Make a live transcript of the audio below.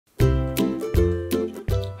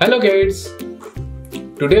Hello kids!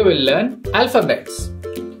 Today we'll learn alphabets.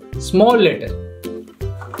 Small letter.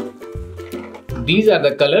 These are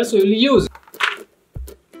the colors we will use.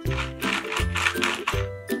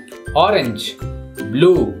 Orange,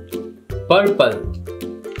 blue, purple,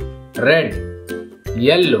 red,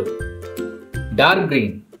 yellow, dark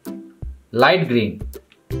green, light green,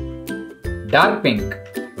 dark pink,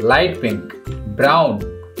 light pink, brown,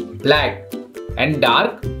 black and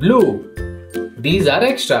dark blue. These are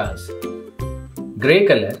extras. Grey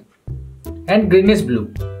color and greenish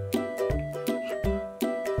blue.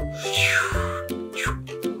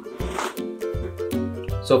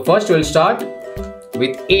 So first we'll start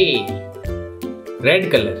with A. Red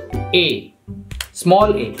color. A.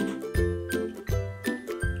 Small a.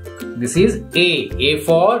 This is A. A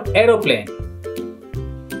for aeroplane.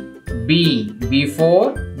 B. B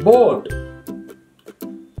for boat.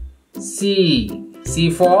 C. C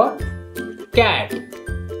for cat.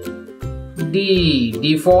 D.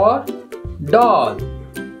 D for doll.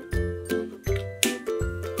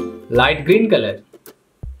 Light green color.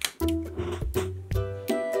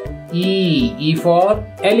 E. E for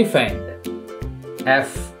elephant.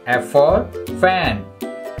 F. F for fan.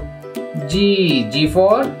 G. G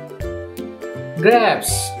for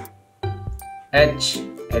grapes. H.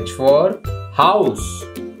 H for house.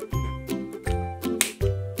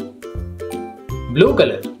 Blue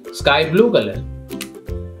color. Sky blue color.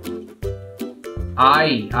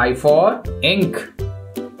 I. I for ink.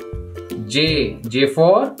 J. J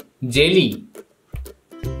for jelly.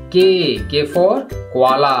 K. K for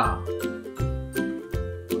koala.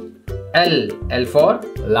 L. L for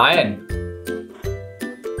lion.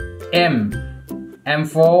 M. M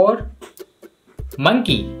for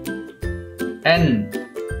monkey. N.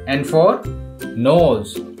 N for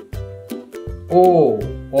nose. O.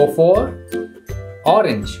 O for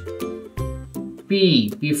orange.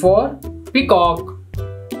 P. P for peacock.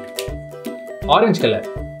 Orange color.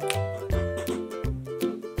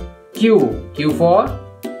 Q. Q for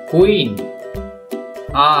queen.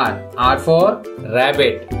 R. R for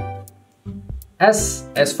rabbit. S.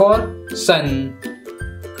 S for sun.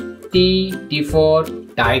 T. T for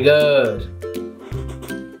tiger.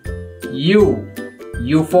 U.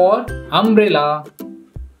 U for umbrella.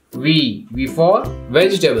 V. V for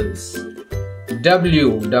vegetables.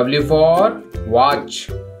 W. W for watch.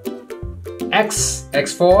 X.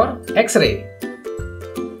 X for X-ray.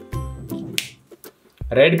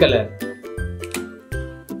 Red color.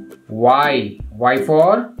 Y. Y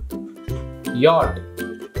for yacht.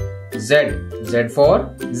 Z. Z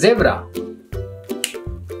for zebra.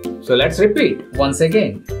 So let's repeat once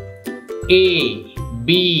again. A,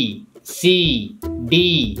 B, C,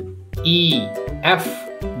 D, E, F,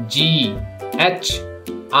 G, H,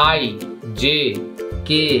 I, J,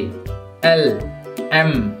 K, L,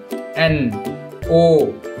 M, N,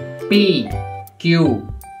 O, P, Q,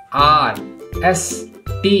 R, S,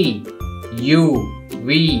 T, U,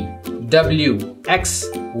 V, W, X,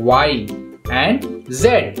 Y and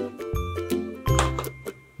Z.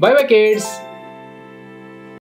 Bye bye kids.